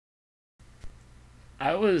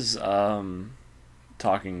I was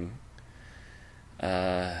talking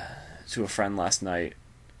to a friend last night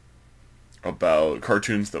about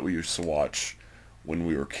cartoons that we used to watch when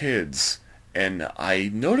we were kids, and I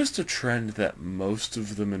noticed a trend that most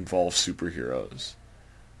of them involve superheroes.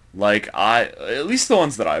 At least the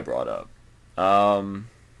ones that I brought up.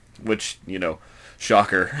 Which,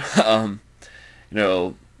 shocker. You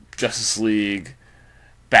know, Justice League,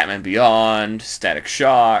 Batman Beyond, Static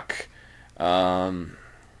Shock, um,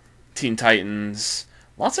 Teen Titans,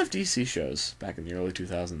 lots of DC shows back in the early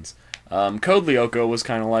 2000s. Code Lyoko was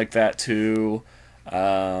kind of like that too.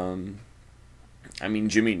 Um,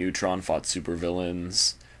 Jimmy Neutron fought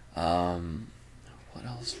supervillains. What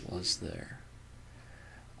else was there?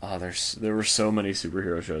 There were so many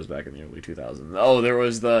superhero shows back in the early 2000s. Oh, there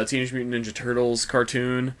was the Teenage Mutant Ninja Turtles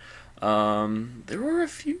cartoon. There were a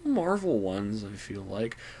few Marvel ones, I feel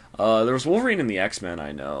like. There was Wolverine and the X-Men,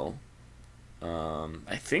 I know.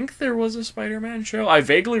 I think there was a Spider-Man show. I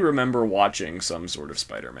vaguely remember watching some sort of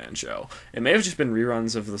Spider-Man show. It may have just been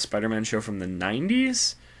reruns of the Spider-Man show from the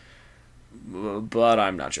 90s, but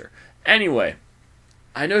I'm not sure. Anyway,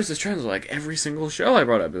 I noticed this trend was like every single show I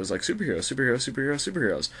brought up. It was like superheroes, superheroes, superheroes,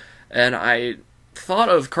 superheroes. And I thought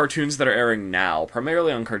of cartoons that are airing now,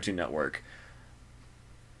 primarily on Cartoon Network.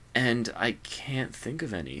 And I can't think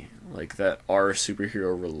of any like that are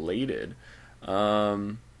superhero related.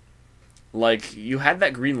 You had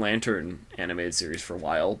that Green Lantern animated series for a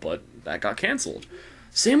while, but that got canceled.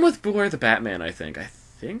 Same with Beware the Batman, I think. I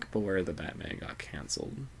think Beware the Batman got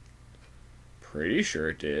canceled. Pretty sure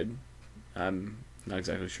it did. I'm not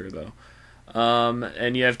exactly sure, though.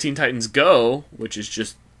 And you have Teen Titans Go, which is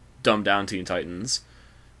just dumbed down Teen Titans.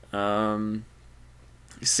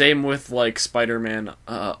 Same with, Spider-Man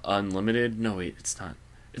Unlimited. No, wait, it's not.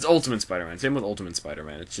 It's Ultimate Spider-Man. Same with Ultimate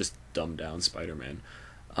Spider-Man. It's just dumbed down Spider-Man.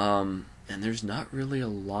 And there's not really a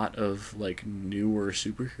lot of, newer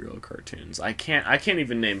superhero cartoons. I can't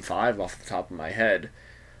even name 5 off the top of my head.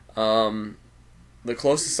 The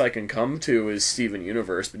closest I can come to is Steven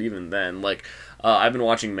Universe, but even then, I've been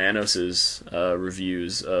watching Manos's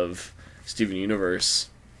reviews of Steven Universe,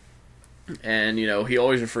 and, he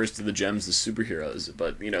always refers to the gems as superheroes,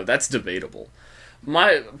 but, that's debatable.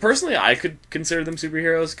 Personally, I could consider them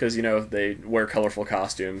superheroes, because, they wear colorful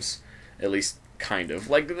costumes, at least kind of.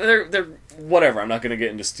 They're whatever, I'm not going to get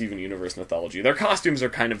into Steven Universe mythology. Their costumes are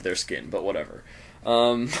kind of their skin, but whatever.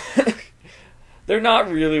 They're not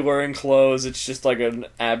really wearing clothes, it's just an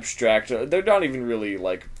abstract, they're not even really,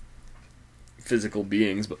 physical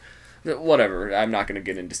beings, but whatever, I'm not going to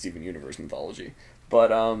get into Steven Universe mythology. But,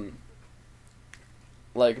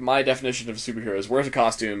 my definition of superhero is wears a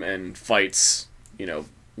costume and fights,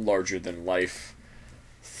 larger than life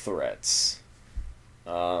threats.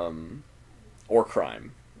 Or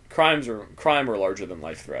crime. Crime or larger than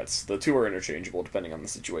life threats. The two are interchangeable depending on the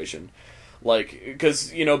situation.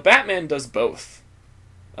 Because, Batman does both.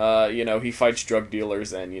 He fights drug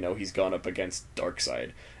dealers and, he's gone up against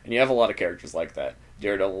Darkseid. And you have a lot of characters like that.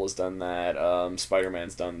 Daredevil has done that,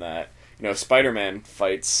 Spider-Man's done that. Spider-Man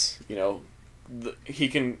fights, he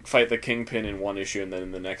can fight the Kingpin in one issue and then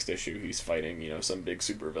in the next issue he's fighting, some big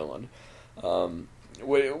supervillain.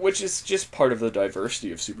 Which is just part of the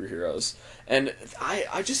diversity of superheroes. And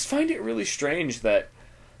I just find it really strange that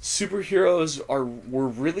superheroes were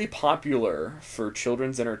really popular for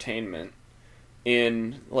children's entertainment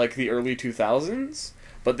in the early 2000s,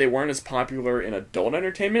 but they weren't as popular in adult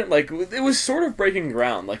entertainment. It was sort of breaking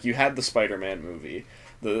ground. You had the Spider-Man movie,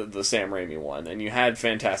 the Sam Raimi one, and you had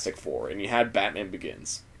Fantastic Four, and you had Batman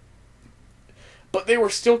Begins. But they were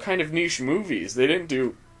still kind of niche movies. They didn't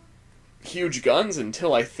do huge guns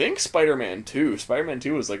until I think Spider-Man 2. Spider-Man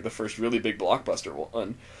 2 was the first really big blockbuster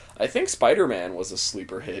one. I think Spider-Man was a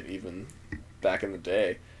sleeper hit even back in the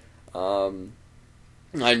day.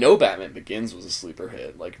 I know Batman Begins was a sleeper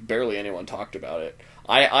hit. Barely anyone talked about it.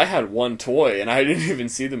 I had one toy, and I didn't even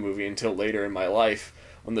see the movie until later in my life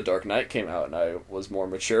when The Dark Knight came out, and I was more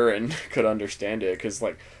mature and could understand it. Because,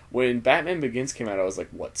 when Batman Begins came out, I was,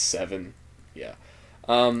 7? Yeah.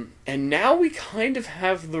 And now we kind of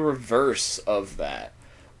have the reverse of that.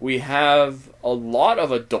 We have a lot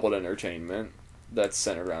of adult entertainment that's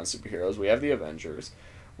centered around superheroes. We have the Avengers.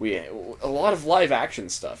 A lot of live action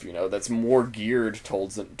stuff, that's more geared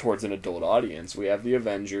towards an adult audience. We have the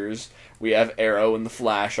Avengers. We have Arrow and the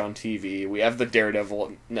Flash on TV. We have the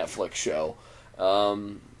Daredevil Netflix show.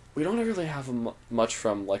 We don't really have much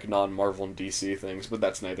from non-Marvel and DC things, but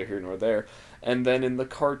that's neither here nor there. And then in the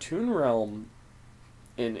cartoon realm,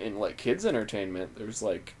 in kids entertainment, there's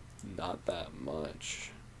not that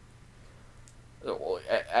much.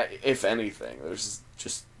 If anything, there's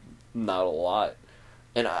just not a lot.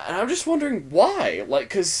 And I'm just wondering why. Like,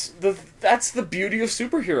 because that's the beauty of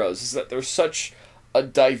superheroes, is that there's such a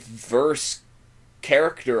diverse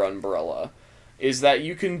character umbrella. Is that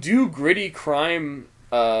you can do gritty crime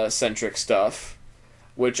centric stuff,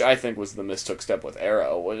 which I think was the mistook step with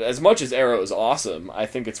Arrow. As much as Arrow is awesome, I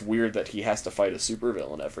think it's weird that he has to fight a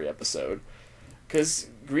supervillain every episode. Because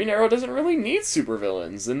Green Arrow doesn't really need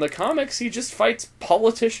supervillains. In the comics, he just fights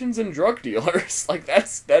politicians and drug dealers. Like,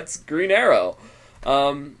 that's Green Arrow.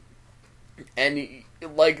 And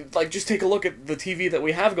just take a look at the TV that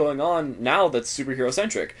we have going on now that's superhero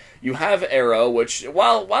centric. You have Arrow, which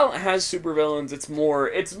while it has supervillains, it's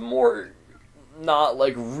more not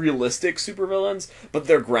like realistic supervillains, but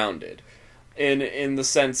they're grounded in the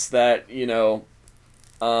sense that,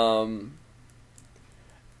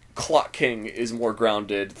 Clock King is more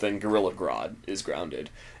grounded than Gorilla Grodd is grounded.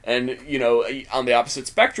 And, on the opposite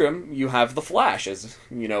spectrum, you have The Flash as,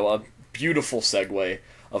 a beautiful segue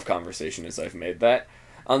of conversation as I've made that.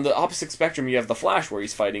 On the opposite spectrum, you have The Flash, where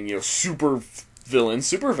he's fighting,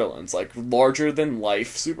 supervillains, like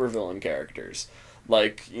larger-than-life supervillain characters.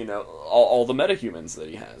 Like, all the metahumans that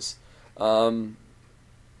he has. And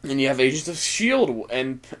you have Agents of S.H.I.E.L.D.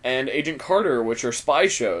 and Agent Carter, which are spy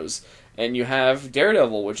shows. And you have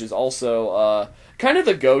Daredevil, which is also kind of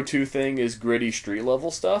the go-to thing is gritty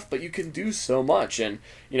street-level stuff, but you can do so much. And,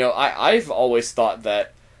 I've always thought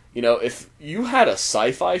that, if you had a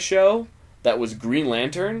sci-fi show that was Green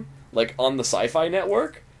Lantern, like on the Sci-Fi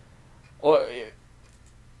Network, or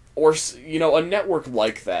a network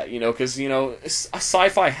like that, because,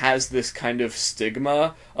 sci-fi has this kind of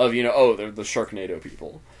stigma of, they're the Sharknado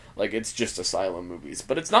people. Like, it's just Asylum movies.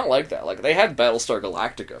 But it's not like that. Like, they had Battlestar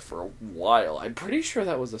Galactica for a while. I'm pretty sure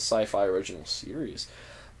that was a sci-fi original series.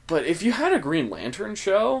 But if you had a Green Lantern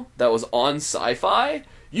show that was on sci-fi,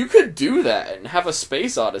 you could do that and have a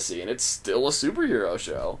space odyssey, and it's still a superhero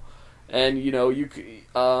show. And, you could,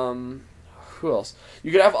 who else?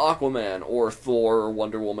 You could have Aquaman or Thor or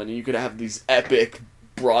Wonder Woman, and you could have these epic,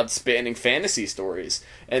 broad-spanning fantasy stories,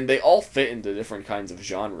 and they all fit into different kinds of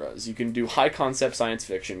genres. You can do high-concept science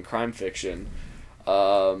fiction, crime fiction,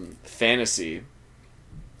 fantasy.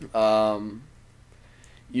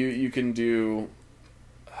 You can do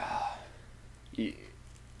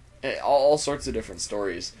all sorts of different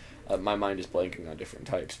stories. My mind is blanking on different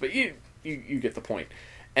types, but you get the point.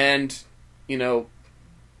 And,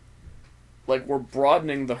 like, we're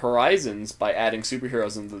broadening the horizons by adding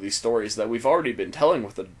superheroes into these stories that we've already been telling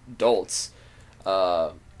with adults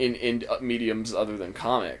in mediums other than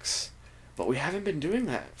comics. But we haven't been doing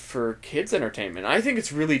that for kids' entertainment. I think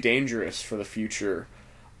it's really dangerous for the future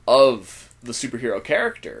of the superhero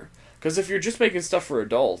character. Because if you're just making stuff for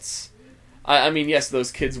adults, I mean, yes,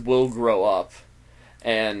 those kids will grow up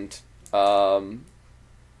and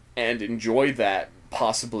enjoy that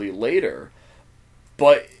possibly later.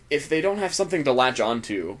 But if they don't have something to latch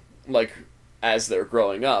onto, like, as they're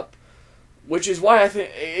growing up, which is why I think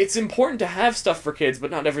it's important to have stuff for kids, but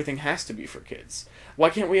not everything has to be for kids. Why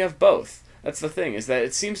can't we have both? That's the thing, is that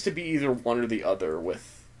it seems to be either one or the other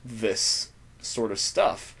with this sort of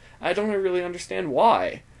stuff. I don't really understand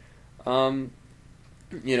why. I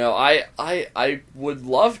would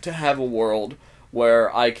love to have a world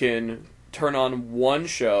where I can turn on one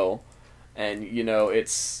show and,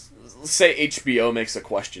 it's... Say HBO makes a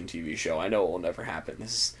Question TV show. I know it will never happen.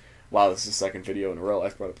 This is the second video in a row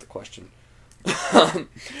I've brought up the Question.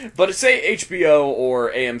 But say HBO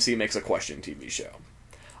or AMC makes a Question TV show.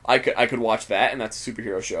 I could watch that, and that's a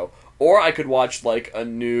superhero show. Or I could watch, like, a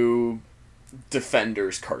new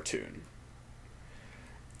Defenders cartoon.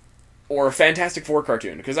 Or a Fantastic Four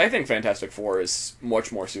cartoon, because I think Fantastic Four is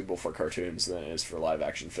much more suitable for cartoons than it is for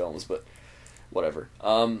live-action films, but whatever.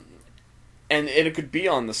 And it could be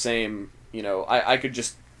on the same, I could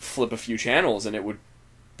just flip a few channels and it would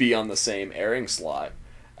be on the same airing slot.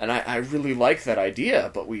 And I really like that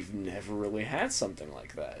idea, but we've never really had something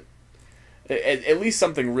like that. At least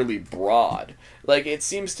something really broad. Like, it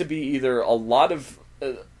seems to be either a lot of...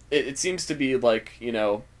 it seems to be like,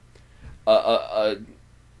 a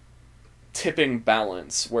tipping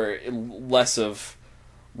balance where less of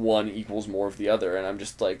one equals more of the other. And I'm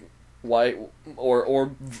just like, why...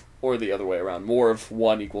 Or the other way around. More of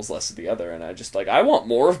one equals less of the other. And I want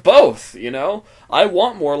more of both, I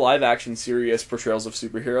want more live-action, serious portrayals of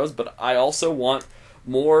superheroes, but I also want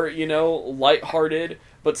more, lighthearted,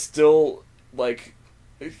 but still, like,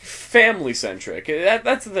 family-centric.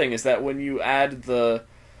 That's the thing, is that when you add the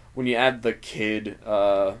kid,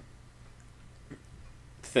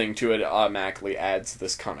 thing to it, it automatically adds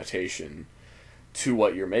this connotation to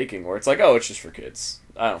what you're making, where it's like, oh, it's just for kids.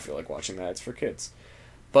 I don't feel like watching that, it's for kids.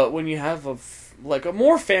 But when you have like a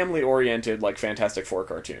more family oriented like Fantastic Four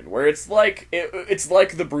cartoon, where it's like it's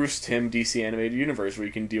like the Bruce Timm DC animated universe, where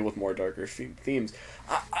you can deal with more darker themes.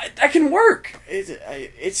 That can work. It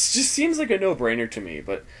just seems like a no brainer to me,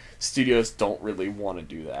 but studios don't really want to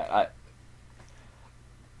do that.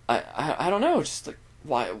 I don't know. Just like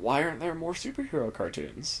why aren't there more superhero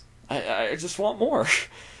cartoons? I just want more.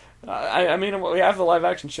 I mean, we have the live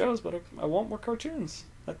action shows, but I want more cartoons.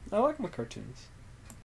 I like my cartoons.